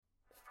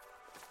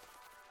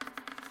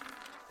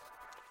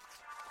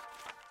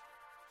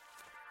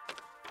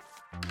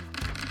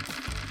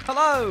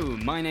Hello,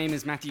 my name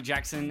is Matthew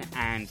Jackson,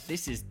 and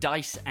this is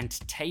Dice and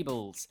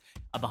Tables,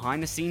 a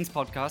behind-the-scenes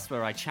podcast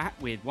where I chat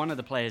with one of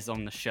the players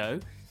on the show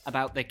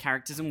about the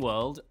characters and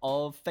world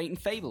of Fate and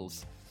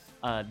Fables.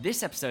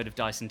 This episode of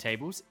Dice and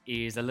Tables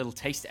is a little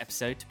taste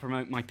episode to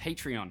promote my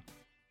Patreon.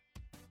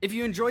 If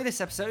you enjoy this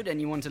episode and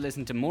you want to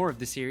listen to more of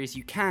the series,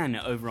 you can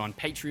over on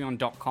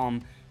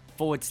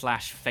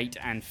patreon.com/Fate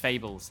and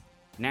Fables.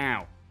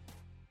 Now,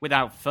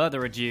 without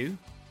further ado,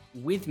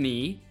 with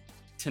me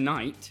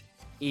tonight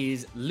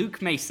is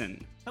Luke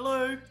Mason.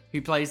 Hello.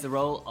 Who plays the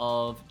role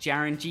of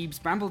Jaren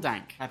Jeebs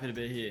Brambledank. Happy to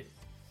be here.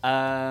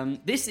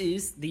 This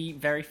is the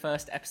very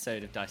first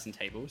episode of Dice and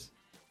Tables,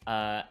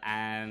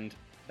 and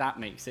that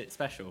makes it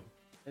special.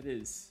 It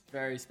is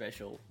very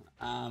special.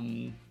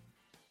 Though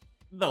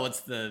it's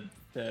the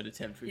third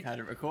attempt we've had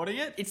at recording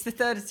it. It's the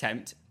third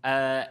attempt,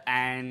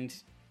 and...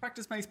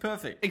 Practice makes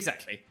perfect.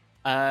 Exactly.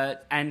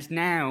 And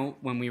now,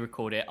 when we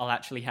record it, I'll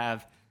actually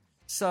have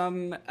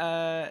some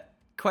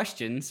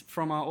questions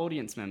from our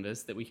audience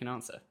members that we can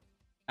answer.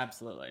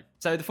 Absolutely.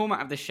 So the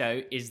format of this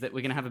show is that we're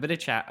going to have a bit of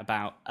chat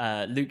about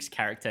Luke's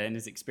character and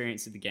his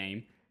experience of the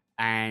game,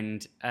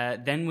 and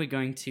then we're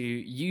going to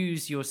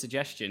use your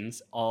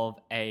suggestions of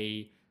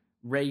a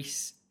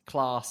race,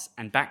 class,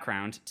 and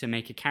background to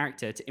make a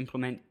character to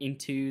implement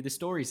into the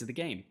stories of the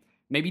game.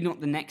 Maybe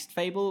not the next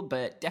Fable,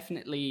 but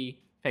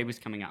definitely Fables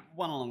coming up.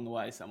 One along the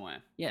way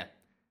somewhere. Yeah.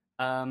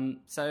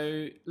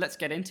 So let's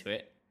get into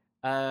it.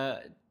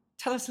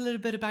 Tell us a little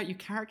bit about your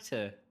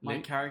character, Luke. My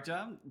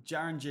character,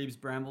 Jaren Jeebs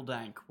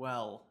Brambledank.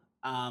 Well,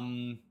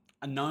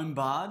 a gnome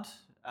bard,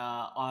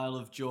 Isle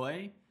of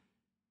Joy.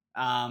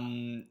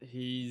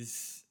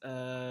 He's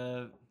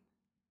a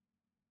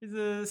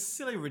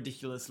silly,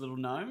 ridiculous little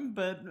gnome,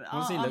 but what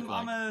does he look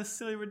like? I'm a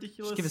silly,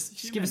 ridiculous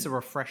Just give us a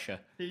refresher.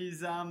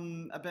 He's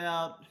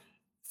about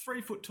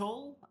 3 foot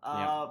tall,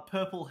 Yep.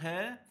 purple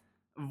hair,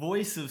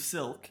 voice of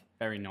silk.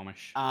 Very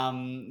gnomish.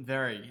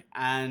 Very.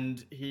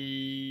 And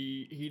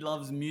he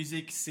loves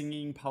music,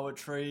 singing,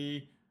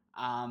 poetry,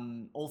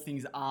 all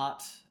things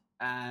art,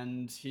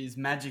 and his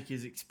magic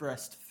is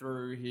expressed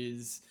through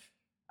his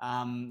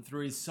song,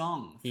 through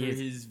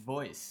his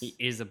voice. He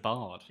is a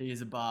bard. He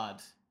is a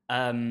bard.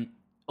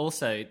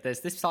 Also, there's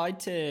this side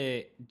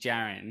to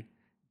Jaren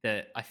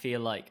that I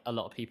feel like a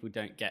lot of people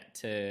don't get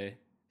to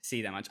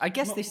see that much. I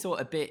guess they saw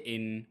a bit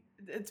in...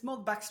 It's more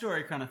the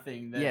backstory kind of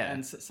thing,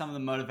 and some of the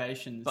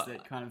motivations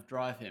that kind of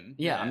drive him.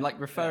 Yeah, I'm like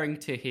referring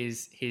to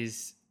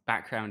his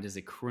background as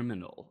a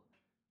criminal.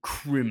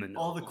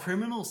 Oh, the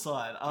criminal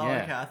side. Oh,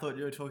 Yeah. Okay. I thought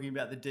you were talking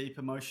about the deep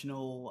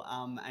emotional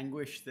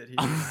anguish that he's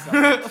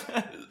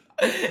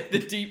The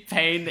deep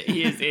pain that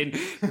he is in,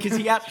 because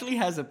he actually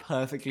has a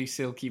perfectly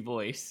silky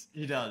voice.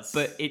 He does.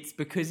 But it's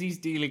because he's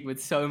dealing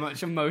with so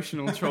much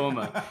emotional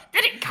trauma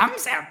that it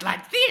comes out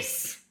like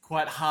this.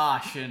 Quite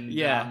harsh and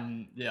yeah.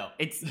 Yeah.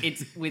 It's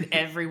with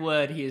every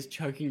word he is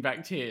choking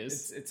back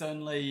tears. It's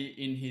only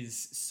in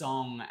his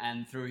song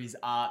and through his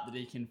art that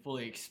he can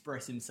fully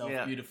express himself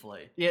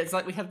beautifully. Yeah, it's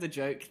like we have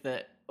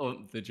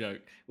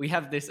we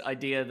have this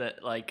idea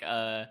that like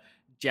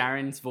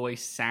Jaren's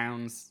voice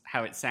sounds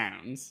how it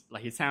sounds.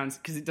 Like it sounds,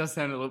 because it does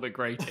sound a little bit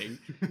grating.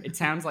 It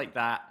sounds like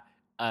that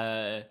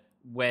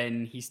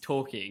when he's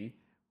talking.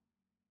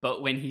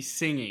 But when he's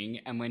singing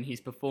and when he's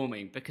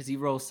performing, because he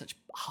rolls such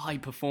high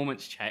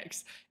performance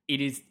checks,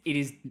 it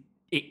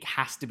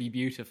has to be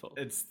beautiful.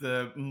 It's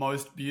the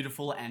most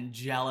beautiful,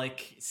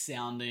 angelic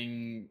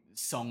sounding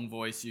song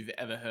voice you've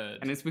ever heard.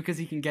 And it's because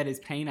he can get his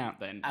pain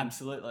out then.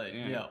 Absolutely.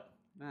 Yeah.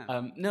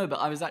 No, but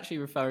I was actually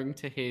referring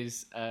to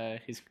his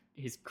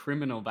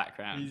criminal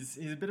background.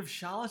 He's a bit of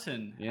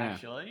charlatan,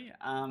 actually.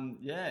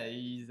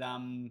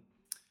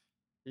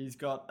 He's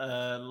got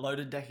a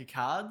loaded deck of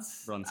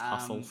cards. Runs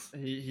hustles.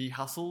 He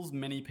hustles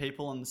many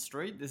people on the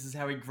street. This is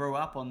how he grew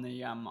up on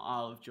the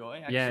Isle of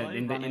Joy, actually. Yeah,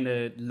 in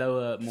the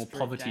lower, more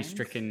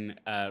poverty-stricken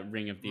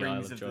ring of the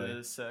Isle of Joy. Rings of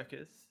the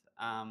circus.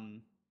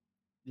 And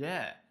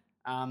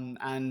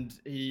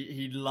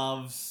he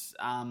loves,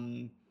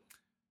 pulling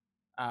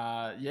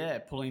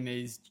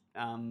these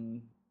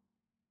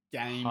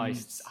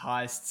games,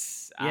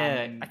 heists.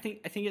 I think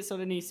it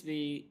sort of needs to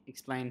be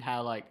explained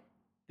how like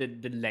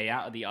the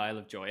layout of the Isle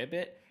of Joy a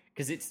bit,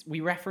 because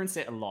we reference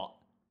it a lot.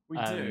 We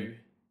do.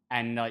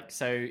 And like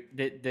so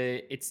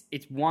it's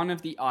one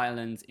of the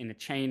islands in a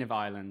chain of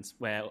islands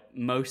where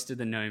most of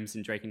the gnomes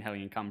in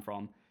Drakenhellion come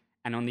from.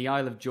 And on the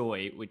Isle of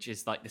Joy, which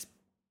is like this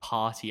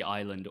party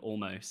island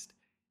almost.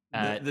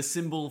 The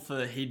symbol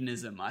for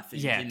hedonism, I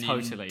think. Yeah, in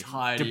totally.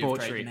 Entirety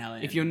Debauchery. Of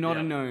Drakenhellion. If you're not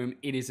a gnome,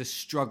 it is a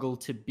struggle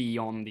to be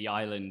on the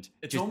island.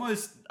 It's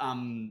almost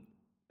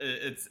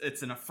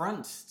it's an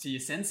affront to your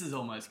senses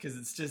almost, because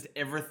it's just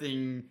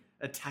everything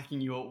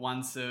attacking you at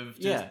once of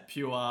just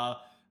pure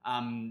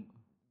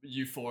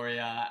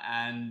euphoria.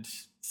 And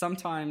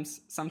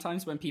sometimes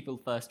when people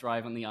first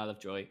arrive on the Isle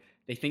of Joy,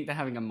 they think they're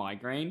having a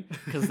migraine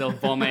because they'll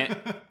vomit.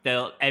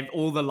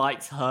 All the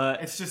lights hurt.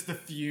 It's just the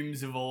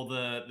fumes of all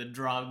the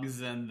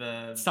drugs and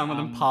the. Some of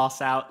them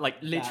pass out. Like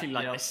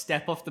literally, they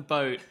step off the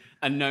boat.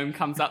 A gnome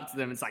comes up to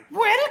them. It's like,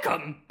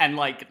 welcome, and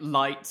like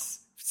lights,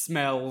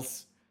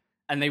 smells,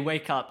 and they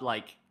wake up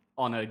like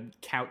on a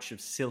couch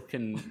of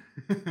silken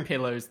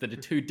pillows that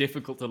are too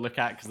difficult to look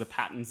at because the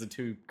patterns are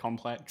too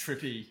complex.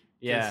 Trippy.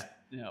 Yeah.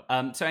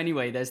 Yeah. So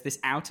anyway, there's this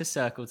outer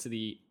circle to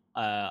the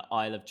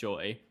Isle of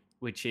Joy,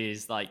 which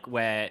is like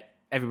where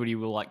everybody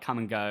will like come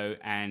and go,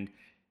 and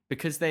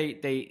because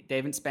they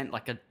haven't spent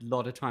like a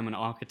lot of time on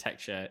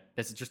architecture,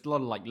 there's just a lot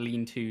of like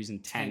lean-tos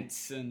and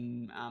tents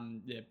And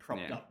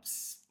propped up.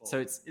 So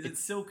is it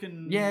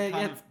silken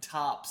kind of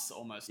tarps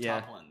almost,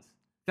 Yeah. tarpaulins?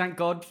 Thank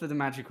God for the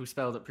magical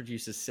spell that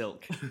produces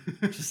silk.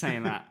 Just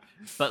saying that.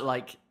 But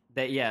like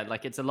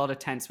it's a lot of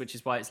tents, which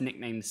is why it's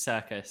nicknamed the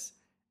circus.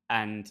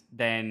 And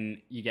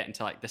then you get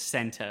into like the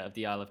center of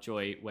the Isle of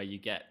Joy, where you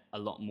get a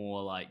lot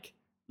more like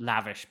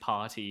lavish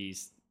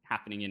parties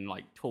happening in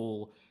like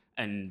tall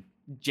and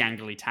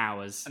jangly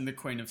towers. And the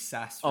Queen of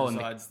Sass and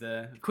resides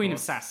there. Queen of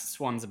Sass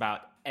swans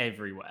about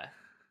everywhere.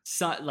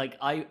 So like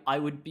I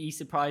would be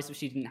surprised if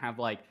she didn't have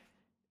like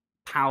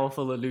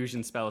powerful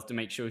illusion spells to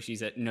make sure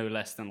she's at no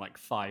less than like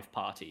 5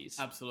 parties.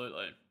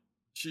 Absolutely.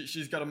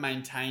 She's got to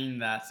maintain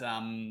that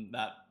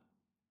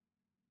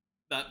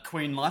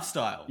queen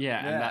lifestyle.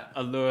 Yeah, and that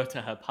allure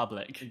to her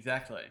public.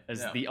 Exactly.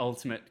 As the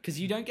ultimate, because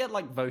you don't get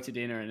like voted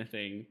in or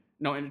anything,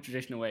 not in a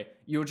traditional way.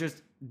 You're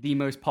just the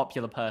most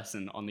popular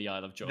person on the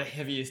Isle of Joy. The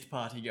heaviest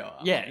party goer.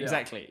 Yeah,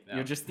 exactly. Yeah.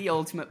 You're just the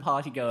ultimate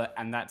party goer,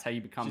 and that's how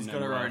you become. She's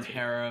got her own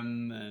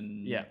harem,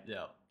 and yeah.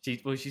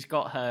 She's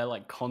got her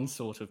like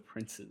consort of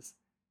princes.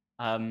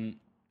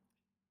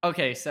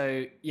 Okay,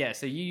 so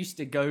you used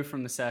to go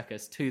from the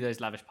circus to those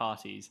lavish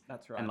parties.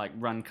 That's right. And like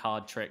run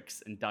card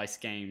tricks and dice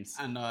games.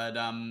 And I'd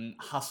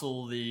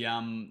hustle the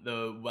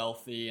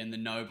wealthy and the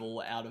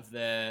noble out of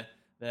their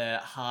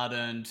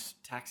hard-earned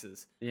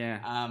taxes.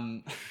 Yeah.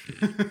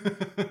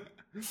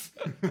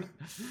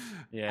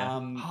 Yeah.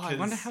 I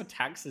wonder how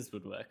taxes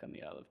would work on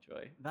the Isle of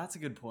Joy. That's a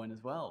good point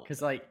as well.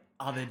 Because like,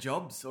 are there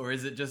jobs, or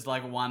is it just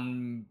like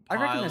one I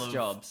reckon pile there's of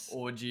jobs.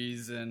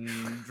 orgies and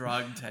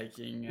drug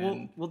taking?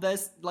 And... Well,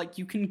 there's like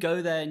you can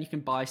go there and you can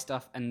buy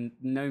stuff, and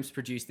gnomes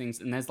produce things,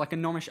 and there's like a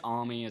gnomish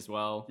army as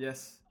well.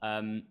 Yes.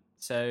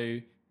 So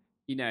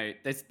you know,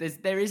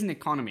 there is an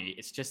economy.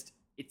 It's just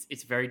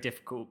it's very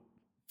difficult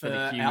for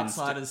the humans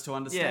outsiders to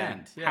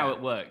understand how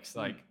it works.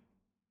 Like,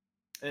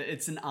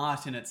 it's an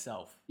art in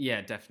itself.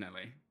 Yeah,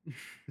 definitely.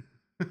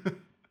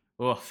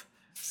 Oof.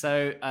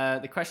 So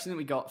the question that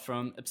we got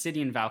from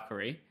Obsidian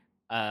Valkyrie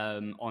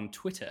on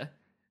Twitter,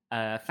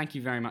 thank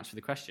you very much for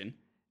the question,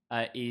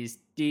 is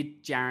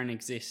did Jaren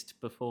exist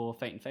before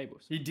Fate and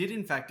Fables? He did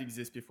in fact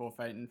exist before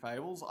Fate and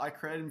Fables. I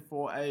created him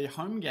for a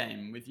home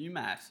game with you,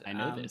 Matt. I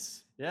know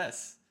this.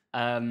 Yes.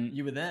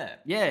 You were there.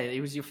 Yeah,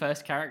 it was your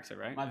first character,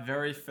 right? My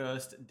very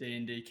first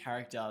D&D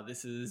character.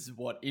 This is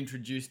what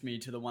introduced me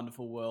to the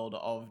wonderful world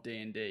of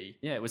D&D.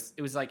 Yeah, it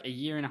was like a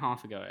year and a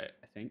half ago,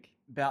 I think.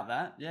 About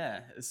that, yeah.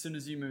 As soon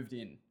as you moved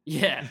in.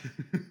 Yeah.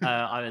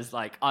 I was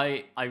like,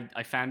 I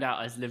found out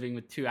I was living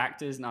with 2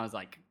 actors, and I was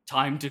like,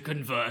 time to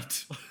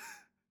convert.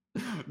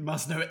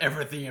 Must know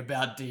everything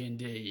about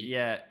D&D.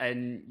 Yeah,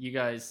 and you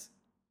guys,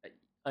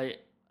 I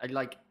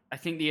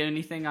think the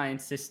only thing I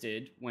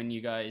insisted when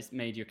you guys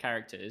made your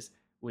characters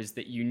was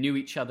that you knew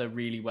each other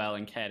really well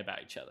and cared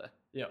about each other.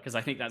 Yeah. Because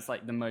I think that's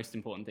like the most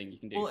important thing you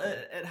can do. Well,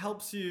 it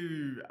helps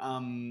you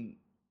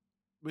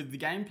with the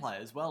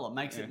gameplay as well. It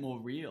makes it more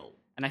real.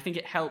 And I think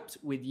it helped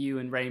with you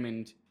and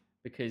Raymond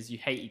because you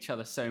hate each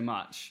other so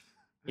much.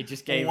 It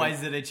just gave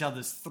always at each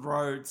other's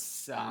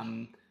throats,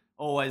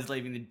 always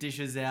leaving the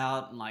dishes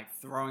out and like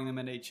throwing them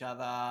at each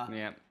other.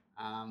 Yeah.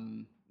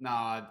 No,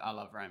 I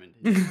love Raymond.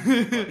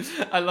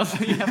 I love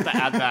that you have to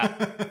add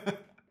that.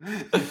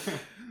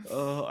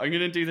 I'm going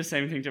to do the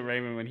same thing to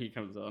Raymond when he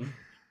comes on.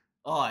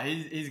 Oh,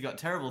 he's got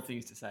terrible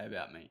things to say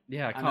about me.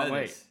 Yeah, I can't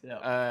wait.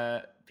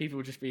 Yeah. People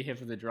will just be here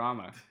for the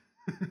drama.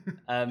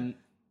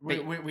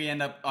 We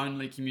end up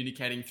only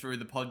communicating through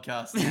the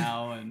podcast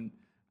now and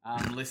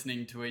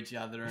listening to each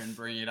other and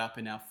bringing it up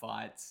in our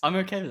fights. I'm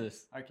okay with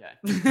this. Okay.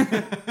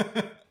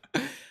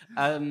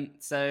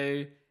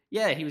 So,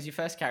 yeah, he was your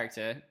first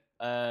character.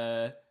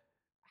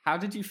 How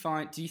did you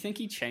find... Do you think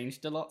he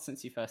changed a lot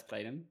since you first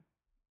played him?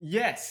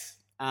 Yes.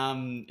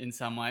 In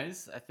some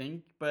ways, I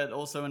think. But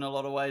also in a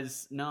lot of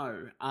ways,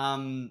 no. I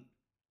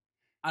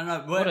don't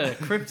know. What a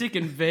cryptic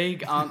and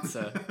vague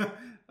answer.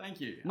 Thank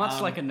you. Much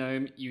like a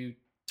gnome, you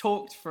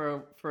talked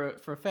for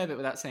a fair bit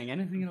without saying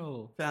anything at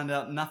all. Found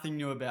out nothing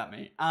new about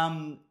me.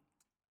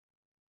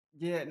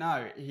 Yeah,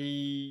 no,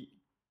 he...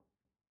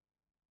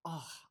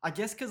 Oh, I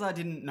guess because I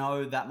didn't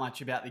know that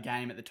much about the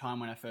game at the time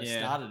when I first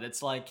started.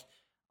 It's like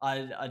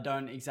I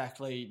don't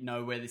exactly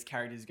know where this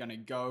character is going to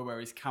go, where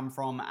he's come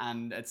from,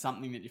 and it's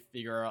something that you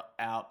figure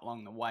out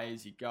along the way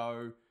as you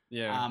go.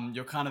 Yeah.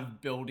 You're kind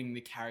of building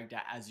the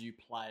character as you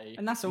play.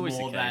 And that's always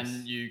more the case.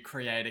 than you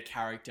create a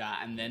character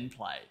and then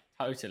play.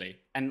 Totally.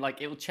 And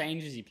like it'll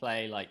change as you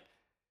play. Like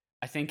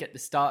I think at the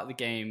start of the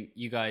game,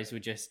 you guys were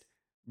just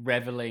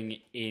reveling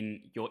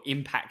in your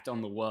impact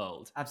on the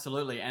world.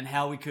 Absolutely. And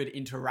how we could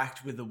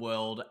interact with the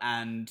world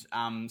and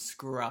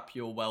screw up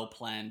your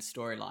well-planned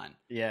storyline.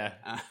 Yeah.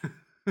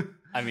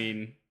 I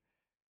mean,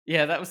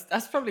 Yeah,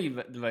 that's probably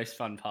the most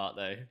fun part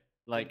though.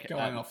 Like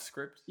Going off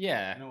script,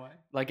 yeah, in a way.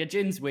 like a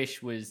Jin's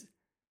wish was.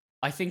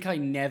 I think I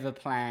never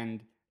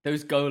planned.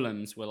 Those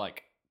golems were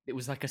like it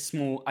was like a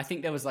small. I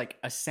think there was like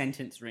a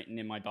sentence written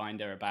in my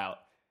binder about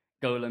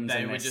golems They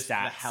and were their just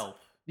stats. the help.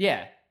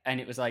 Yeah, and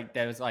it was like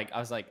I was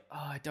like, oh,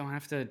 I don't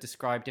have to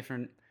describe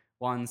different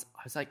ones.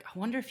 I was like, I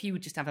wonder if he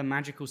would just have a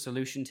magical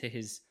solution to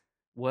his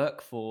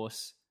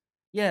workforce.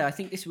 Yeah, I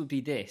think this would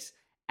be this.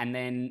 And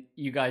then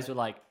you guys were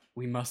like,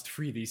 we must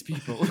free these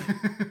people.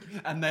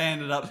 And they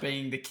ended up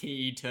being the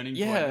key turning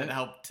point Yeah. that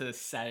helped to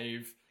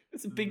save.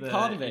 It's a big the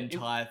part of it.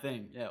 entire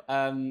thing. Yeah,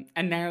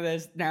 And now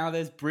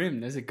there's Brim.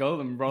 There's a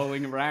golem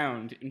rolling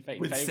around in Fate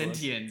with Fables.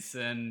 sentience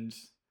and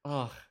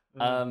Oh,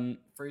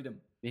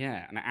 freedom.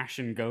 yeah, an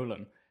ashen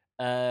golem.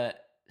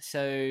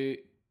 So,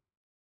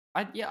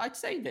 I'd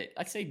say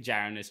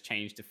Jaren has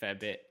changed a fair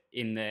bit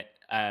in that.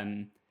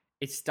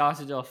 It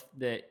started off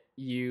that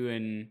you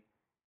and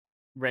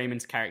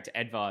Raymond's character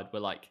Edvard were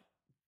like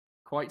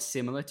quite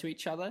similar to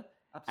each other.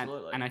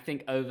 Absolutely. And I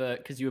think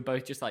because you were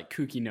both just like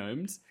kooky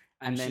gnomes.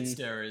 And then shit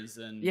stirrers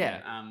and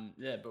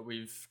but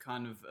we've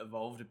kind of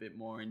evolved a bit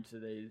more into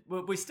these.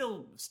 Well, we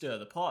still stir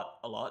the pot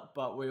a lot,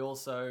 but we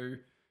also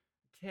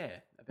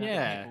care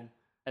about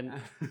the people.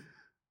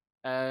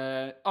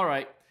 And all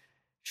right,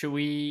 shall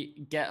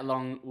we get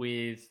along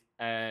with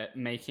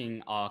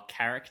making our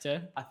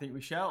character? I think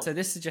we shall. So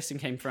this suggestion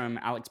came from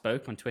Alex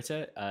Boak on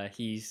Twitter.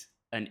 He's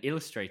an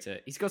illustrator.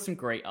 He's got some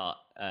great art.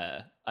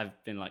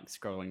 I've been like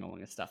scrolling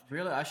along his stuff.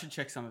 Really, I should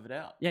check some of it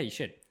out. Yeah, you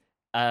should.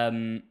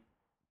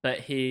 But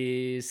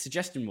his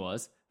suggestion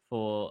was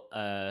for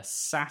a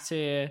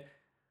satyr,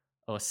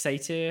 I'm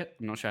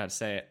not sure how to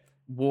say it,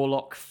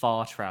 warlock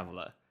far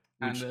traveler.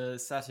 And the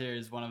satyr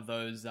is one of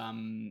those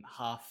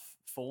half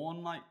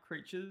fawn-like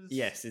creatures.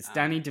 Yes, it's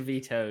Danny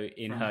DeVito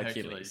in from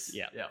Hercules.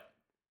 Yeah.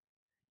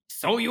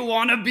 So you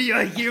want to be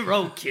a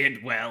hero,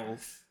 kid? Well,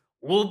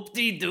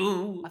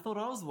 whoop-de-doo. I thought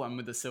I was the one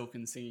with the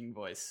silken singing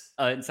voice.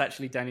 It's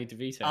actually Danny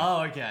DeVito.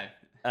 Oh, okay.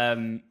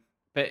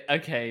 But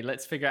okay,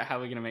 let's figure out how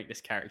we're going to make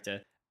this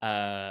character.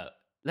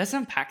 Let's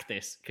unpack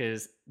this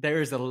because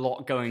there is a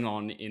lot going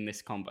on in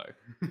this combo.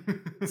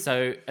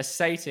 So a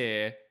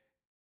satyr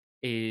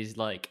is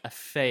like a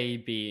fey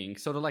being,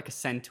 sort of like a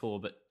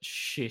centaur, but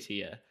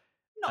shittier.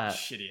 Not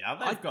shittier.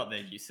 They've got their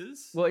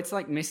uses. Well, it's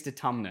like Mr.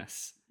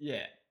 Tumnus.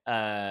 Yeah.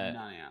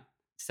 Yeah.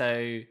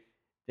 So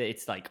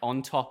it's like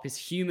on top is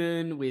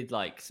human with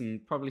like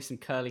probably some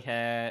curly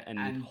hair and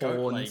horns.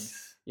 Goat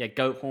legs. Yeah,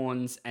 goat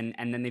horns, and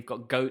then they've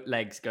got goat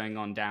legs going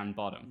on down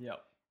bottom. Yep.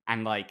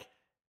 And like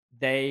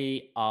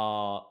they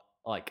are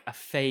like a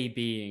fey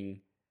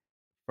being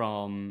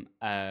from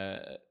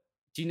do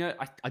you know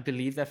I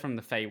believe they're from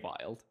the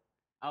Feywild.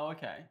 Oh,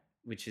 okay.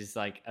 Which is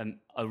like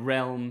a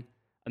realm,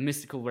 a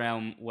mystical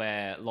realm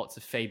where lots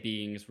of fey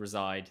beings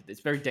reside.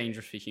 It's very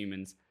dangerous for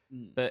humans.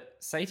 But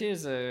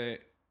satyrs are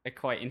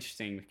quite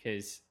interesting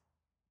because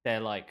they're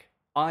like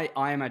I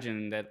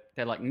imagine that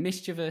they're like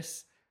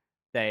mischievous.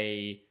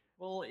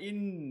 Well,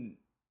 in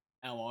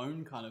our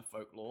own kind of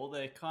folklore,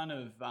 they're kind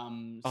of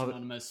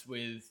synonymous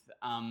with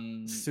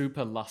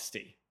super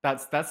lusty.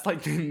 That's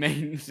like the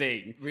main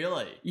thing.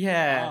 Really?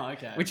 Yeah. Oh,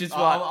 okay. Which is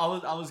I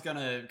what was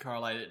gonna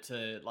correlate it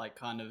to like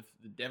kind of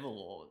the devil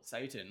or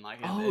Satan. Like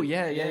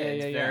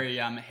It's very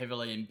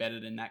heavily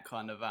embedded in that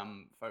kind of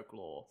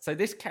folklore. So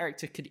this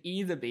character could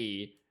either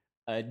be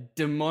a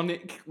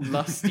demonic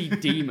lusty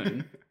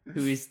demon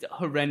who is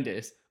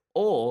horrendous,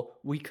 or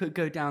we could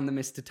go down the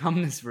Mr.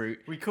 Tumnus route.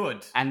 We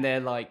could. And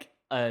they're like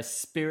a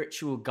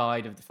spiritual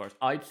guide of the forest.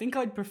 I think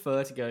I'd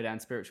prefer to go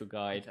down spiritual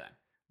guide. Okay.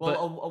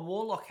 Well, a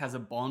warlock has a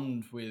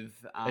bond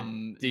with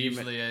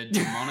usually a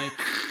demonic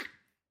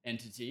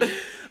entity.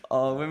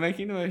 Oh, we're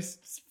making the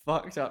most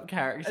fucked up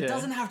character. It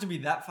doesn't have to be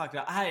that fucked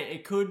up. Hey,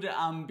 it could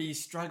be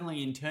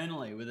struggling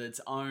internally with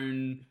its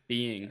own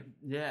being.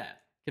 Yeah.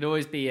 Could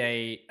always be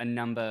a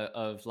number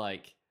of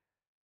like,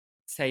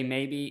 say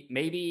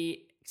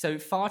maybe. So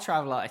Far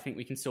Traveler, I think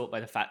we can sort by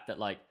the fact that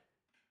like.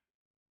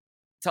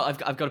 So I've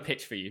got a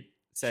pitch for you.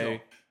 So,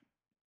 sure.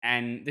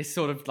 And this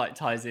sort of like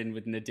ties in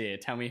with Nadir.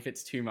 Tell me if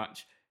it's too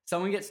much.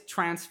 Someone gets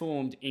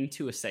transformed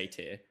into a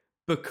satyr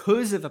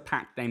because of a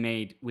pact they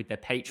made with their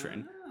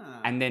patron,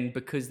 and then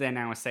because they're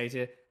now a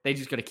satyr, they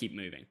just got to keep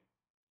moving.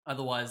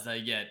 Otherwise,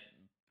 they get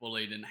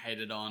bullied and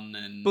hated on.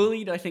 And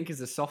bullied, I think,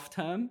 is a soft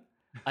term.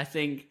 I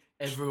think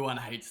everyone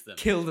hates them.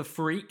 Kill the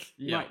freak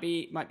might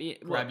be.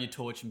 Grab your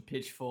torch and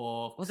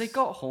pitchforks. Well, they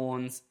got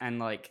horns and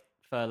like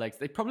fur legs.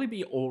 They'd probably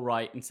be all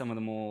right in some of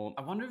the more.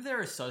 I wonder if they're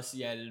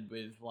associated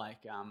with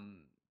like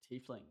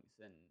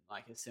tieflings and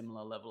like a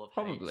similar level of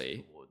hate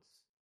towards.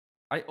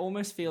 I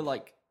almost feel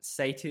like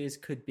satyrs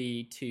could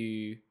be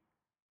to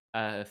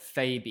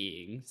fey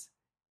beings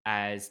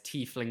as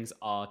tieflings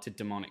are to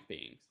demonic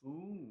beings.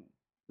 Ooh.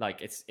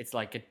 Like it's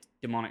like a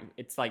demonic.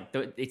 It's like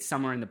it's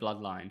somewhere in the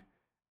bloodline.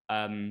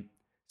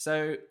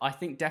 So I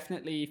think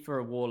definitely for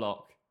a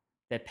warlock,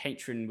 their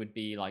patron would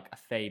be like a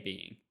fey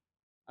being.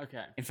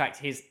 Okay. In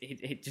fact,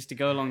 just to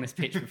go along this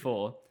pitch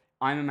before,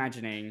 I'm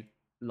imagining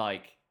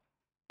like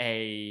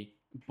a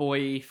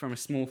boy from a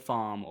small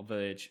farm or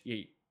village,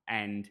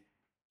 and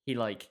he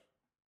like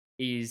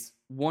is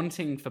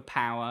wanting for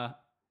power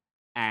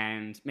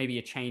and maybe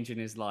a change in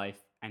his life,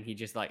 and he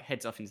just like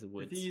heads off into the I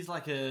woods. think he's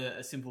like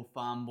a simple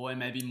farm boy,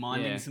 maybe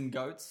minding Yeah. some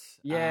goats.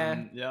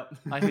 Yeah. Yep.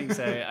 I think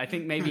so. I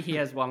think maybe he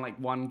has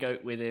one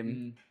goat with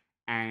him,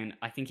 and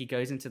I think he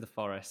goes into the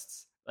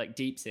forests, like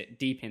deep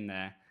in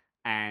there,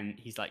 and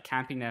he's like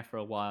camping there for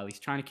a while. He's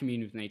trying to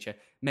commune with nature.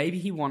 Maybe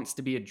he wants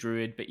to be a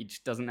druid, but he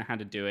just doesn't know how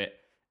to do it.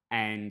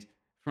 And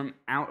from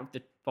out of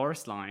the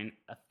forest line,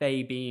 a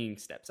fey being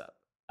steps up.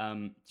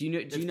 Do you know?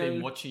 It's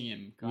been watching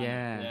him.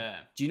 Yeah.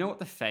 Do you know what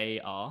the Fae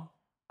are?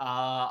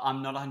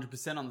 I'm not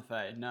 100% on the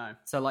Fae, no.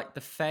 So, like,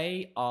 the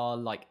Fae are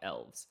like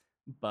elves,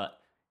 but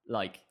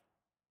like,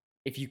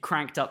 if you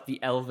cranked up the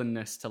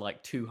elvenness to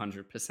like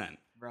 200%.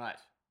 Right.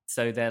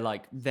 So they're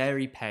like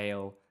very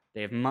pale.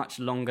 They have much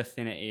longer,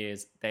 thinner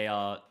ears. They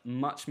are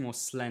much more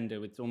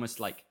slender, with almost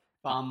like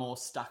Far more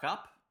stuck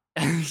up.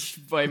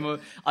 way more.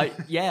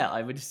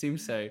 I would assume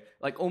so.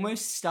 Like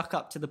almost stuck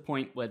up to the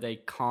point where they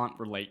can't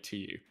relate to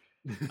you.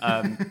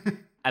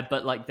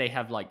 But like they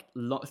have like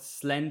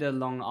slender,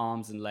 long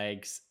arms and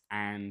legs,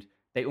 and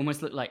they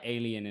almost look like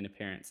alien in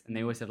appearance. And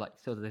they always have like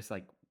sort of this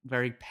like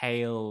very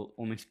pale,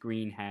 almost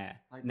green hair.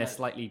 Like and they're that-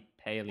 slightly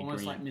paley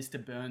Almost green. like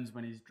Mr. Burns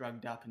when he's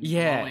drugged up and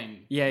Yeah,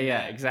 glowing.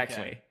 yeah,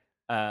 exactly.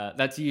 okay.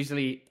 That's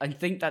usually, I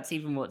think that's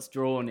even what's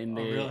drawn in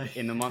the really?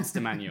 in the monster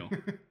manual.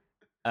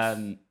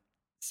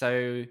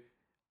 So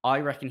I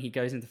reckon he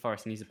goes into the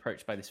forest and he's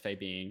approached by this fey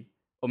being,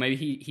 or maybe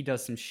he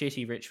does some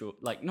shitty ritual,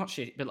 like not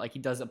shitty, but like he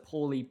does a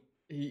poorly.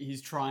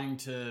 He's trying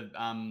to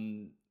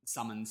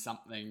summon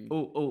something.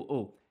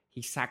 Oh!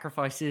 He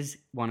sacrifices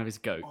one of his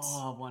goats,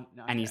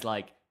 and he's okay.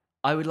 like,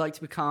 "I would like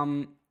to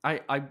become.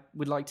 I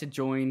would like to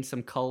join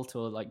some cult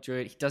or like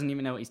druid." He doesn't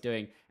even know what he's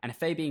doing, and a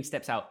fey being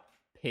steps out,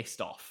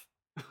 pissed off.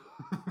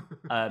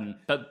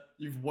 But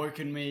You've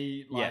woken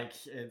me like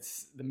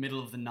it's the middle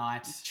of the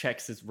night.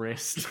 checks his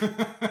wrist.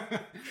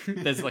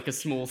 There's like a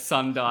small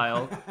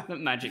sundial that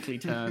magically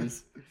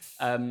turns.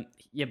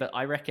 But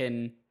I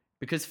reckon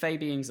because fey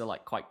beings are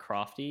like quite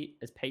crafty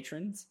as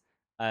patrons,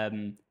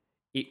 it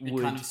It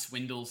would kind of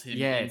swindles him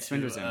Yeah, it into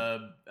swindles him.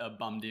 a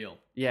bum deal.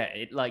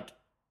 it like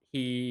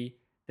the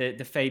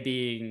fey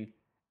being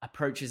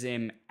approaches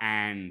him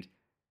and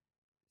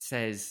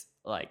says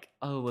like,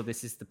 "Oh well,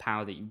 this is the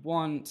power that you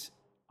want.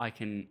 I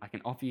can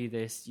offer you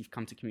this. You've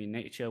come to commune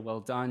nature.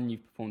 Well done.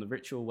 You've performed the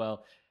ritual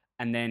well."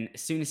 And then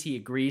as soon as he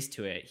agrees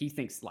to it, he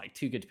thinks like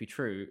too good to be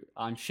true.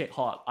 I'm shit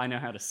hot. I know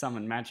how to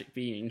summon magic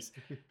beings.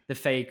 The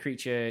fey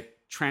creature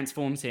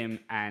transforms him,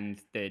 and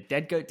the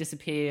dead goat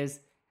disappears.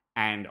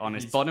 And on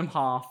his He's- bottom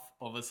half,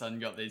 All of a sudden,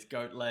 got these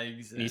goat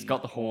legs, and he's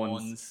got the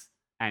horns.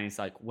 and he's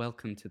like,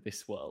 "Welcome to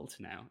this world.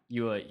 Now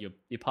you're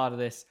part of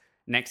this."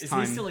 Next Is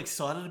time, he still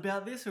excited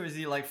about this, or is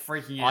he like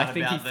freaking I out?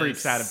 think he about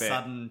freaks the out a bit.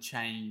 Sudden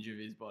change of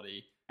his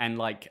body. and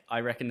like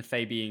I reckon the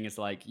fey being is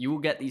like, "You will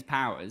get these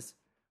powers,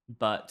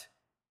 but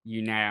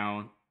you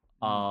now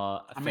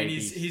are." A I mean, fey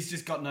he's beast." he's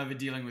just gotten over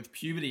dealing with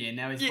puberty, and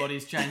now his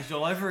body's changed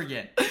all over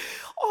again.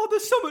 Oh,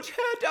 there's so much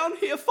hair down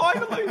here.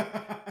 Finally.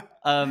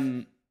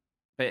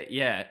 But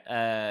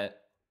yeah,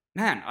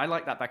 man, I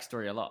like that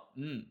backstory a lot.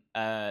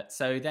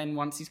 So then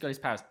once he's got his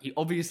powers, he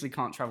obviously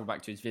can't travel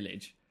back to his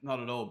village. Not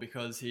at all,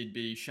 because he'd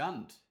be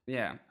shunned.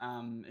 Yeah.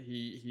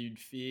 He'd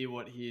fear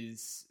what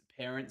his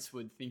parents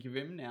would think of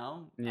him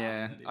now.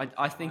 Yeah. that he would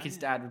I fly. think his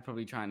dad would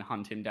probably try and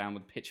hunt him down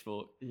with a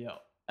pitchfork. Yeah.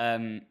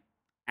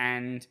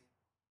 And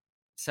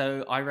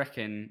so I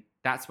reckon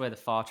that's where the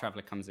far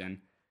traveler comes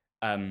in.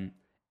 And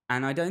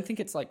I don't think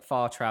it's like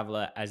far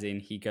traveler as in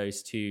he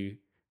goes to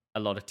a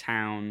lot of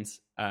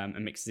towns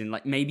and mixes in.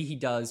 Like maybe he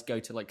does go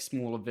to like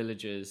smaller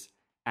villages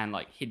and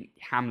like hidden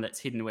hamlets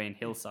hidden away in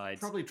hillsides.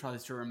 Probably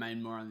tries to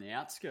remain more on the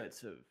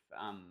outskirts of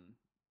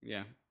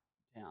Yeah.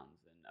 towns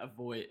and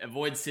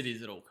avoid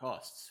cities at all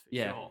costs. For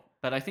Yeah. sure.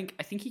 But I think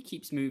he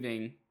keeps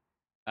moving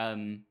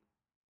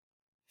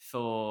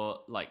for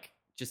like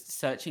just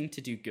searching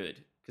to do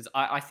good. Because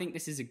I think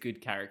this is a good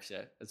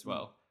character as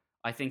well.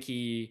 I think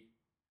he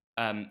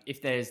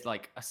if there's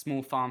like a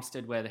small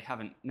farmstead where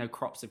no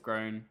crops have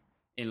grown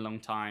in a long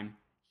time,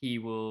 he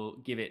will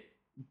give it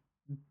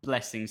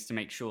blessings to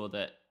make sure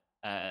that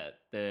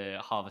the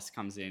harvest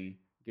comes in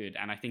good.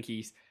 And I think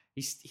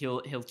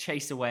he'll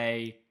chase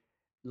away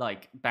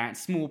like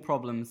small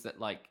problems that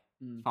like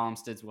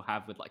farmsteads will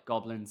have with like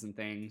goblins and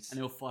things. And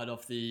he'll fight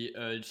off the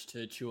urge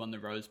to chew on the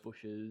rose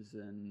bushes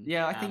and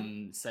Yeah, I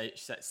think-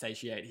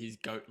 satiate his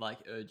goat-like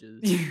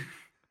urges. Does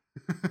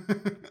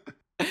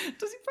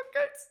he fuck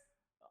goats?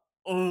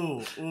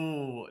 Oh,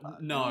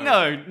 no.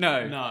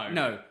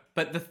 No.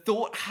 But the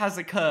thought has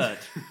occurred,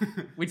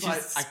 which Like,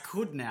 is I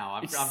could now.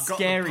 I've it's got the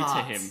scary to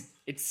parts. him.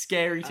 It's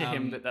scary to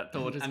him that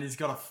thought is. And he's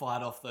got to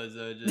fight off those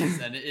urges.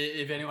 And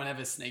if anyone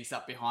ever sneaks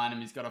up behind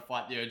him, he's got to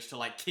fight the urge to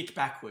like kick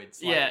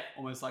backwards. Like, Yeah.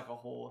 almost like a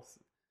horse.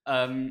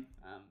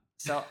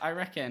 So I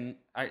reckon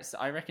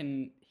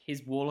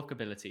his warlock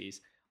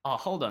abilities. Oh,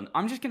 hold on.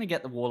 I'm just gonna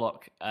get the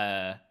warlock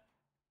ahead.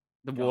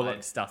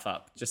 stuff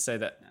up just so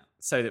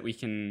that we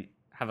can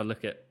have a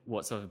look at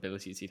what sort of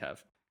abilities he'd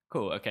have.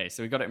 Cool. Okay,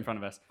 so we got it in front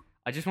of us.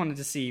 I just wanted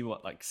to see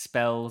what like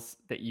spells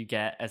that you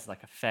get as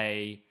like a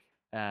Fey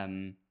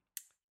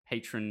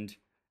patroned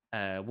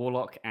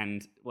warlock,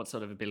 and what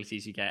sort of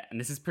abilities you get. And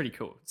this is pretty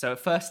cool. So at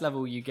first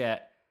level, you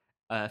get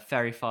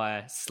Fairy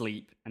Fire,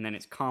 Sleep, and then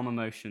it's Calm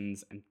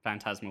Emotions and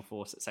Phantasmal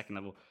Force at second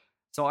level.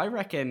 So I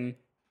reckon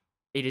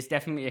it has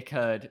definitely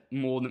occurred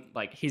more than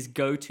like his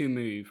go-to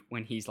move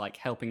when he's like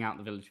helping out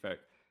the village folk.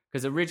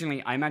 Because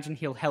originally, I imagine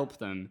he'll help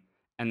them,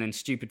 and then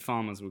stupid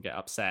farmers will get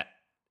upset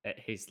at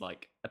his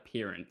like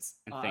appearance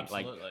and think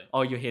absolutely. like,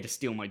 "Oh, you're here to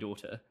steal my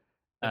daughter."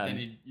 But then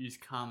he'd use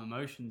Calm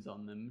Emotions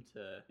on them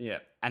to... Yeah,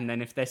 and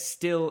then if they're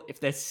still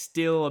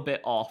a bit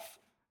off,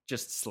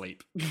 just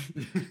sleep.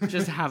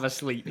 Just have a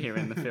sleep here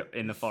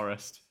in the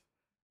forest.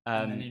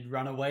 and then he'd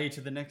run away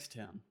to the next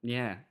town.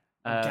 Yeah.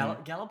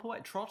 Gallop away?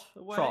 Trot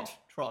away?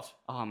 Trot.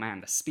 Oh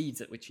man, the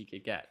speeds at which he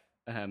could get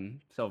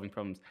solving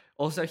problems.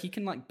 Also, he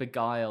can like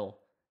beguile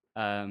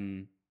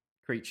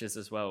creatures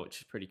as well,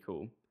 which is pretty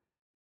cool.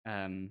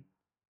 Do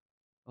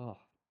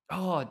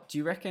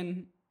you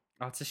reckon...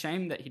 Oh, it's a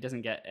shame that he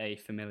doesn't get a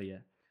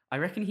familiar. I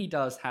reckon he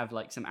does have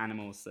like some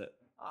animals that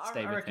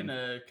stay with him. I reckon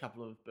a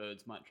couple of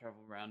birds might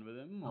travel around with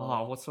him.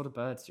 Oh, what sort of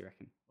birds do you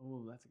reckon?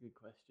 Oh, that's a good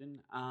question.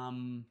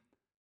 Do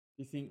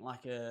you think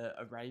like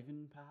a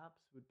raven perhaps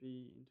would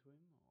be into him?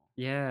 Or?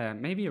 Yeah,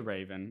 maybe a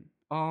raven.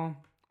 Oh,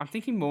 I'm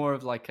thinking more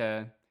of like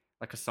a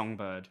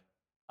songbird.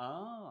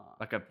 Oh,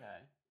 like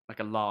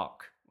a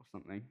lark or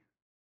something.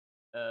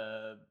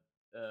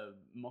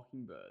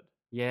 Mockingbird.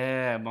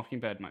 Yeah,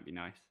 mockingbird might be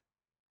nice.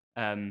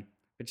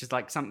 But just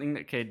like something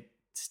that could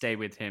stay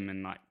with him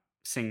and like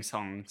sing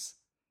songs.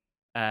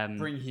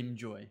 Bring him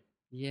joy.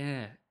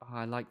 Yeah. Oh,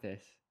 I like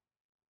this.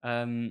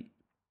 Man,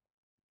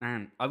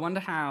 I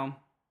wonder how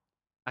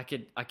I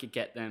could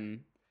get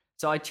them.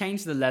 So I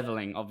changed the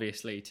leveling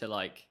obviously to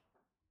like,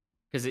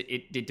 because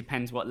it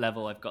depends what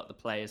level I've got the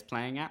players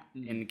playing at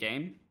in the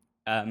game.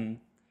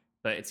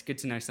 But it's good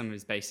to know some of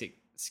his basic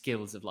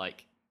skills of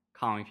like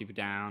calming people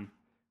down.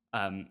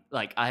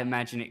 Like I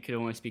imagine it could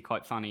almost be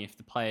quite funny if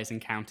the players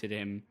encountered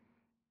him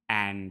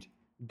and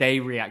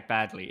they react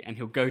badly, and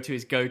he'll go to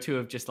his go-to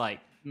of just like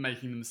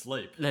making them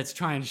sleep. Let's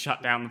try and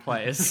shut down the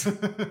players.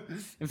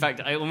 In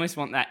fact, I almost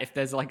want that if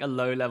there's like a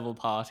low-level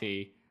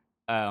party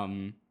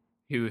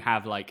who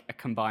have like a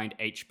combined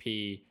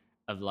HP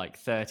of like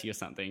 30 or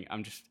something.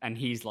 And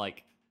he's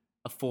like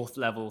a fourth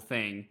level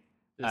thing.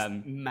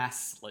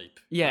 Mass sleep.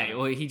 Yeah,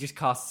 or he just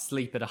casts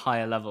sleep at a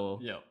higher level.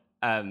 Yeah.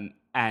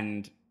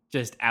 And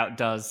just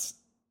outdoes,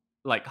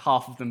 like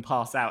half of them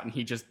pass out, and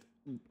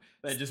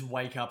they just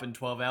wake up in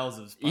 12 hours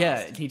of passed.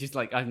 Yeah, he just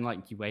like, I'm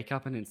like, you wake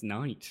up and it's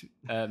night.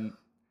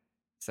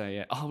 So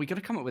yeah. Oh, we got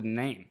to come up with a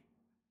name.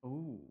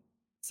 Ooh.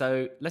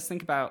 So let's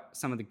think about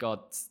some of the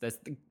gods. There's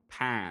the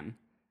Pan.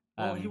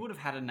 Well, he would have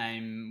had a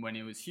name when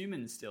he was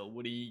human still.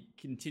 Would he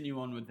continue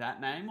on with that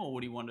name, or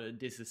would he want to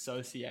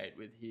disassociate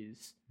with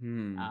his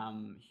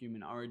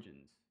human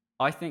origins?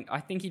 I think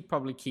he'd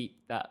probably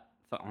keep that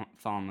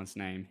farmer's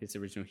name, his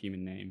original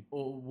human name.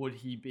 Or would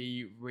he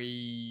be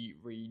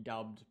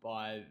redubbed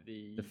by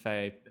the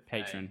Fey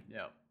patron?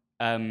 Yeah.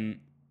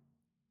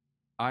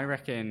 I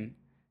reckon.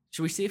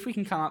 Should we see if we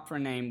can come up for a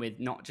name with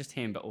not just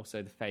him but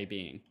also the Fey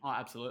being? Oh,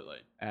 absolutely.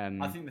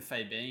 I think the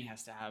Fey being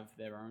has to have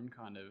their own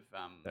kind of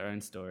their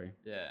own story.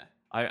 Yeah.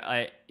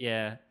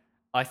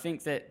 I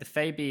think that the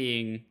Fey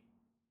being,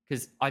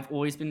 because I've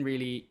always been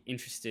really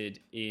interested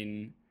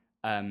in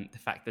the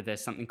fact that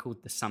there's something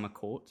called the Summer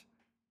Court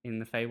in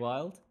the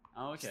Feywild.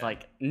 Oh, okay. It's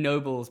like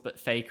nobles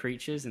but Fey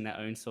creatures in their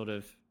own sort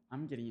of...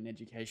 I'm getting an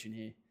education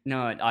here.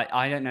 No,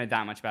 I don't know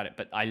that much about it,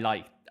 but I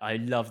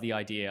love the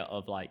idea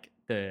of like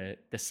the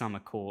Summer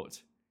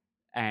Court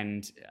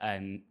and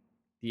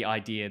the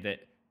idea that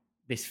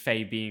this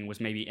Fey being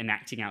was maybe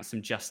enacting out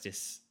some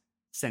justice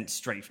sent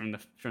straight from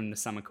the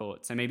Summer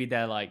Court. So maybe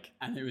they're like...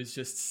 And it was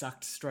just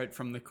sucked straight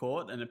from the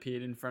court and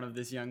appeared in front of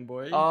this young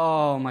boy.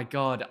 Oh my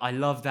god, I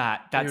love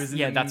that. That's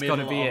got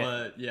to be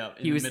it.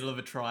 In the middle of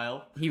a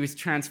trial. He was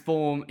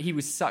transformed. He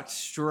was sucked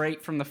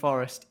straight from the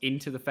forest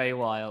into the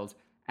Feywild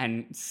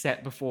and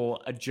set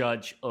before a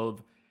judge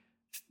of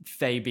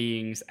Fey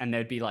beings, and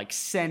there'd be like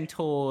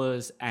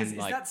centaurs and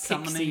like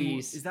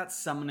pixies. Is that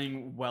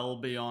summoning well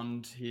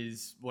beyond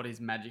what his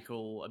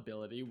magical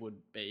ability would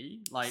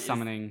be? Like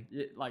summoning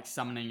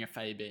a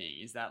Fey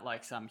being. Is that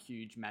like some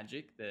huge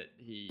magic that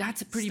he?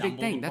 That's a pretty big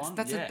thing. Upon?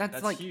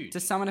 That's like huge. To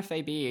summon a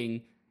Fey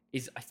being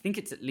is, I think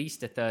it's at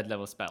least a 3rd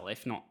level spell,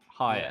 if not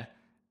higher.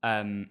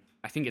 Yeah.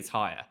 I think it's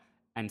higher,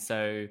 and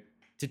so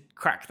to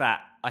crack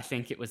that, I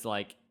think it was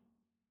like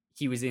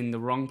he was in the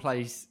wrong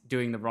place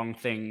doing the wrong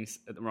things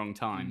at the wrong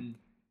time.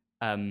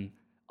 In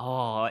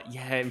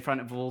front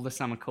of all the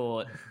Summer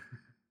Court.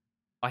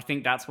 I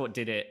think that's what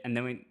did it. And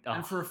then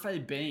and for a Fey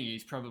being,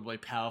 he's probably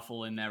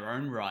powerful in their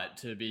own right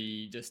to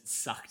be just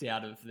sucked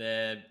out of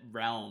their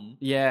realm.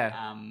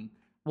 Yeah.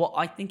 Well,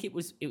 I think it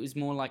was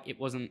more like it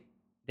wasn't.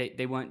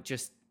 They weren't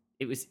just.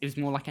 It was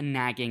more like a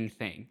nagging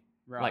thing.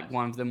 Right. Like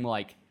one of them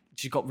like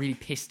just got really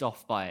pissed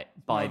off by it,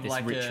 by this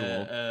like ritual.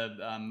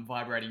 a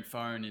vibrating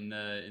phone in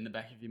the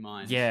back of your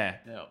mind. Yeah.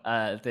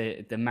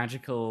 The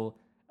magical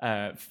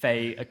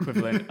Fae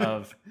equivalent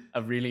of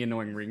a really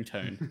annoying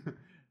ringtone.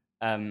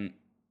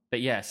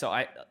 But yeah, so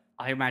I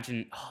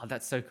imagine,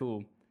 that's so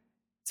cool.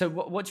 So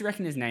what do you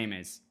reckon his name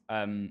is?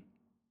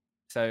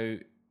 So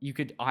you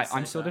could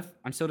I'm sort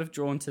of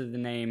drawn to the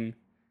name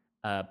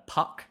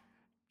Puck,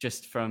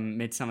 just from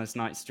Midsummer's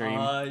Night's Dream.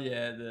 Oh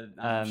yeah,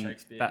 the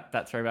Shakespeare.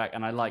 That throwback,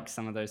 and I like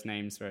some of those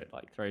names where it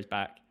like throws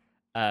back.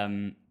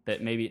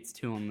 But maybe it's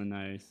too on the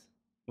nose.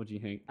 What do you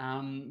think?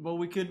 Well,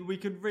 we could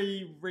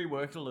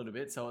rework it a little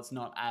bit so it's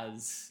not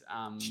as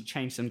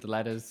Change some of the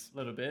letters. a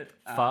little bit.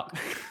 Fuck.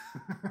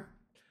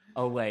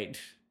 Oh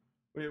wait.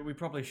 We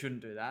probably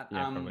shouldn't do that.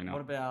 Yeah, probably not.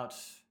 What about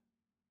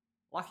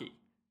Lucky?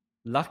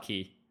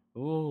 Lucky.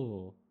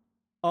 Ooh.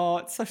 Oh,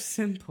 it's so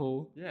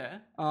simple. Yeah.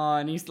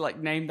 And he's like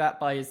named that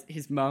by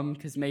his mum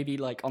because maybe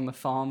like on the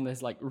farm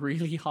there's like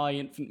really high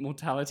infant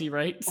mortality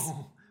rates.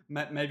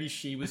 Maybe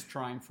she was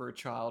trying for a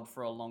child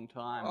for a long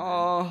time.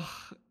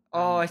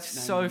 I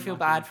so feel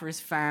bad for his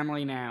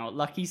family now.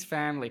 Lucky's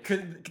family.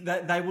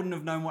 They wouldn't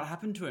have known what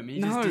happened to him.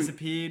 He just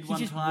disappeared one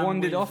just time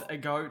wandered with off a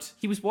goat.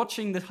 He was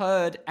watching the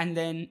herd and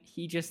then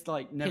he just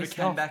like Never pissed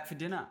came off. back for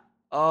dinner.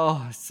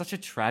 Oh, such a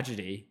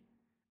tragedy.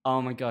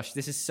 Oh my gosh,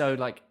 this is so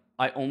like,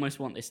 I almost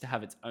want this to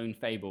have its own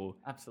fable.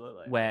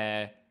 Absolutely.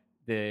 Where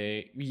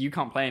you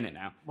can't play in it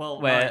now.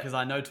 Well, no, because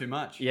I know too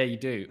much. Yeah, you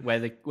do. Where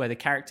the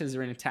characters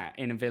are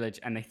in a village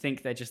and they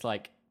think they're just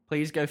like,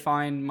 please go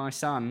find my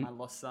son. My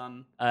lost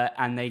son.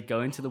 And they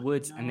go into the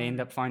woods and they end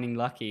up finding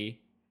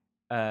Lucky.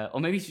 Or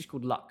maybe he's just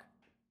called Luck.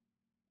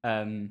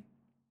 Because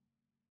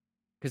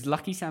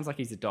Lucky sounds like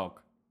he's a dog.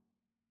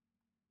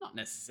 Not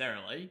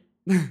necessarily.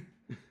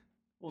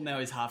 Well, now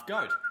he's half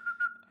goat.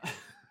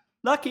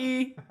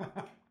 Lucky!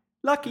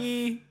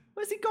 Lucky!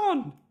 Where's he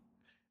gone?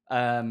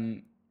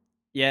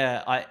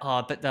 Yeah,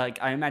 but like,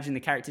 I imagine the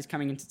characters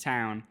coming into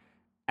town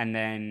and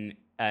then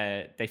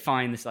they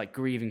find this like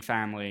grieving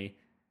family.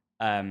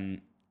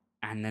 And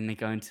then they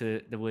go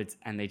into the woods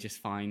and they just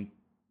find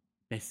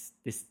this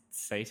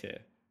satyr.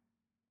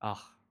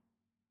 Oh,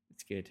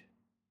 it's good.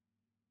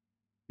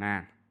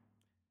 Man.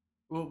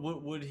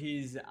 Would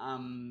his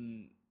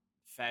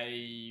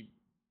Fae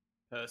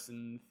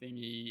person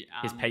thingy...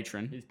 his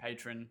patron. His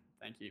patron,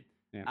 thank you.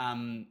 Yeah.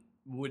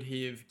 Would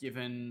he have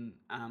given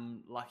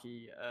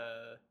Lucky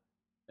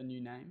a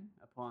new name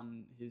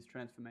upon his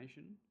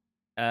transformation?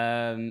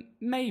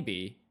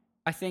 Maybe.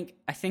 I think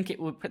it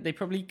would. They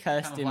probably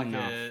cursed him like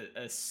enough.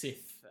 a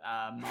Sith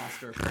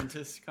master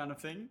apprentice kind of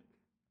thing.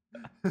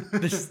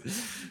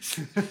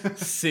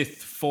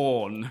 Sith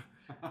fawn.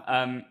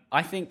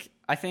 I think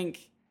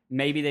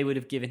maybe they would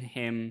have given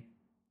him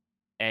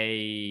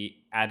a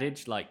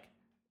adage like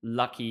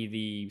 "Lucky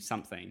the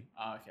something."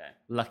 Oh, okay.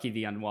 Lucky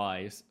the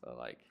unwise, or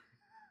like.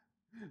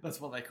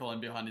 That's what they call him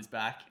behind his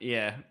back.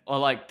 Yeah, or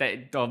like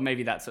or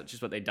maybe that's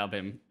just what they dub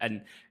him,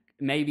 and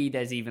maybe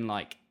there's even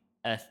like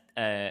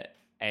a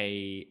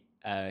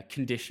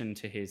condition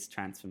to his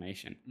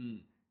transformation.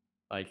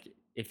 Like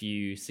if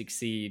you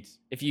succeed,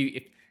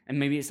 and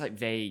maybe it's like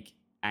vague,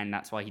 and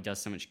that's why he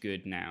does so much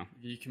good now.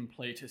 If you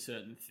complete a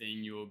certain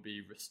thing, you will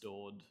be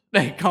restored.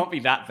 It can't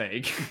be that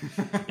vague.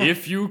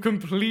 If you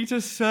complete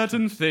a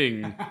certain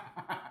thing,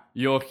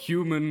 your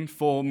human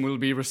form will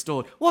be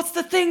restored. What's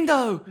the thing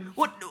though?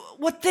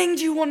 What thing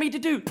do you want me to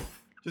do?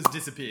 Just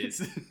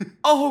disappears.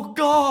 Oh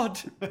God!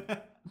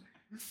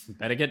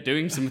 Better get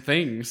doing some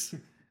things.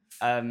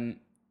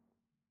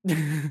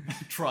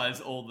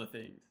 Tries all the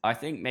things. I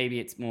think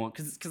maybe it's more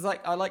because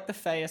like I like the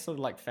Fae are sort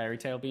of like fairy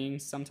tale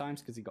beings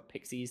sometimes because you've got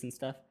pixies and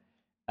stuff.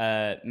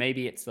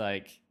 Maybe it's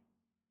like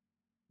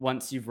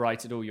once you've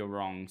righted all your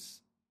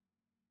wrongs,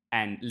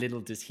 and little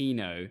does he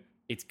know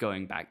it's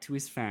going back to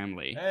his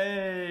family.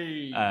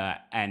 Hey!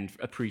 And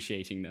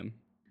appreciating them.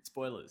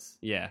 Spoilers.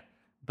 Yeah,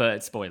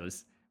 but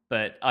spoilers.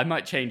 But I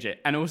might change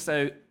it. And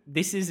also,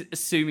 this is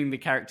assuming the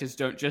characters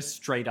don't just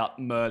straight up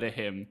murder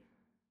him.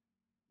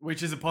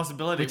 Which is a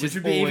possibility, which is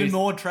would be even always-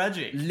 more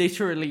tragic.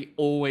 Literally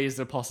always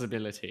a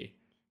possibility.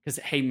 Because,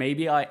 hey,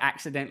 maybe I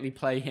accidentally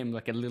play him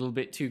like a little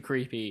bit too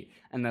creepy,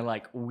 and they're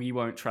like, we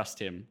won't trust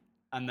him.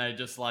 And they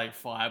just like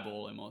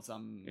fireball him or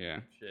some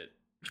shit.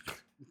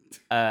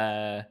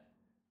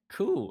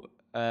 Cool.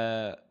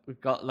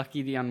 We've got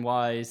Lucky the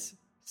Unwise,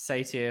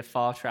 Satyr,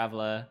 Far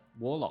Traveler,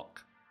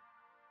 Warlock.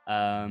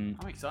 I'm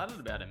excited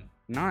about him.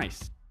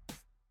 Nice.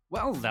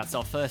 Well, that's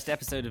our first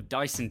episode of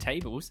Dice and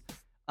Tables.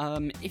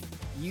 If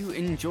you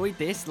enjoyed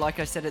this, like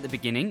I said at the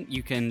beginning,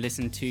 you can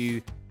listen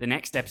to the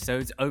next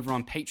episodes over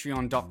on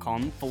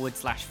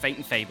patreon.com/Fate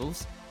and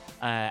Fables.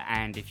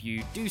 And if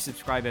you do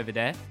subscribe over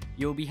there,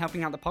 you'll be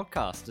helping out the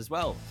podcast as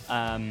well.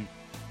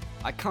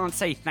 I can't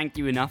say thank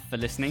you enough for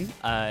listening.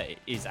 It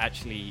is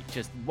actually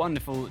just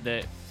wonderful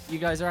that you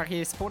guys are out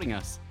here supporting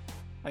us.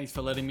 Thanks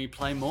for letting me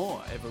play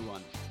more,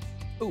 everyone.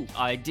 Oh,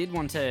 I did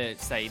want to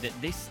say that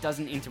this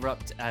doesn't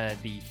interrupt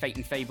the Fate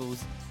and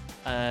Fables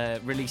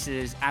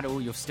releases at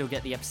all. You'll still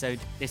get the episode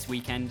this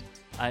weekend.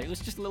 It was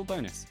just a little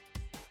bonus.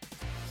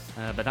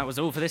 But that was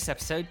all for this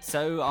episode,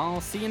 so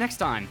I'll see you next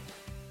time.